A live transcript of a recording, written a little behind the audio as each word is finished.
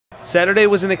Saturday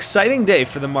was an exciting day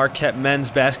for the Marquette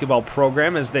men's basketball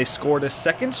program as they scored a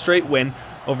second straight win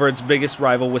over its biggest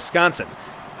rival, Wisconsin.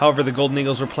 However, the Golden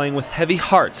Eagles were playing with heavy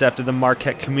hearts after the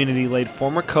Marquette community laid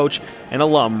former coach and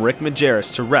alum Rick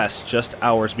Majerus to rest just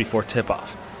hours before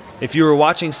tip-off. If you were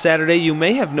watching Saturday, you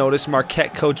may have noticed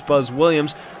Marquette coach Buzz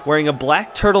Williams wearing a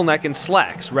black turtleneck and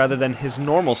slacks rather than his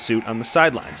normal suit on the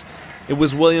sidelines. It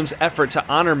was Williams' effort to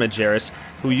honor Majerus,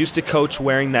 who used to coach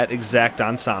wearing that exact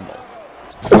ensemble.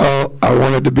 Well, I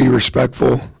wanted to be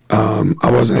respectful. I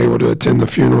wasn't able to attend the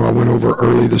funeral. I went over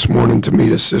early this morning to meet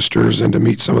his sisters and to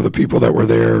meet some of the people that were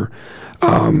there.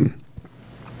 I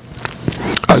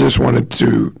just wanted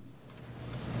to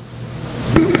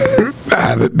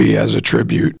have it be as a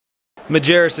tribute.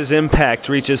 Majerus' impact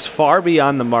reaches far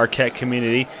beyond the Marquette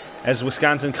community, as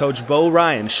Wisconsin coach Bo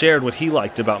Ryan shared what he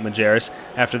liked about Majerus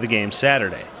after the game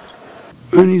Saturday.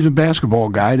 And he's a basketball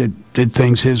guy that did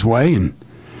things his way, and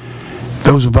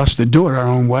those of us that do it our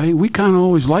own way, we kind of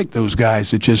always like those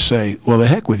guys that just say, well, the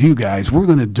heck with you guys, we're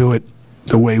going to do it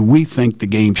the way we think the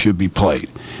game should be played.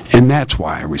 And that's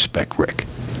why I respect Rick.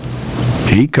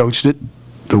 He coached it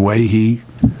the way he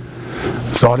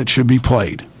thought it should be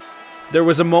played. There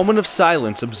was a moment of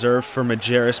silence observed for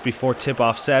Majerus before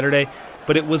tip-off Saturday,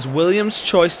 but it was Williams'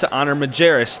 choice to honor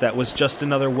Majerus that was just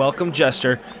another welcome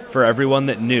gesture for everyone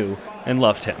that knew and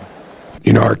loved him.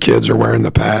 You know, our kids are wearing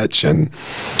the patch, and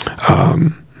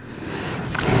I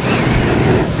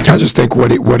just think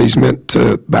what he's meant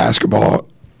to basketball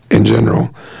in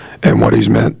general and what he's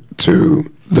meant to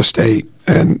the state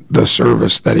and the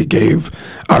service that he gave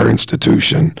our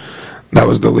institution, that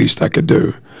was the least I could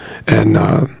do. And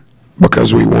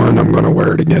because we won, I'm going to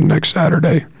wear it again next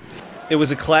Saturday. It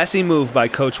was a classy move by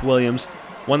Coach Williams,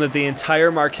 one that the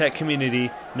entire Marquette community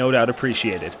no doubt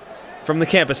appreciated. From the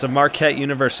campus of Marquette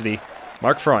University,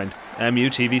 Mark Freund,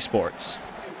 MUTV Sports.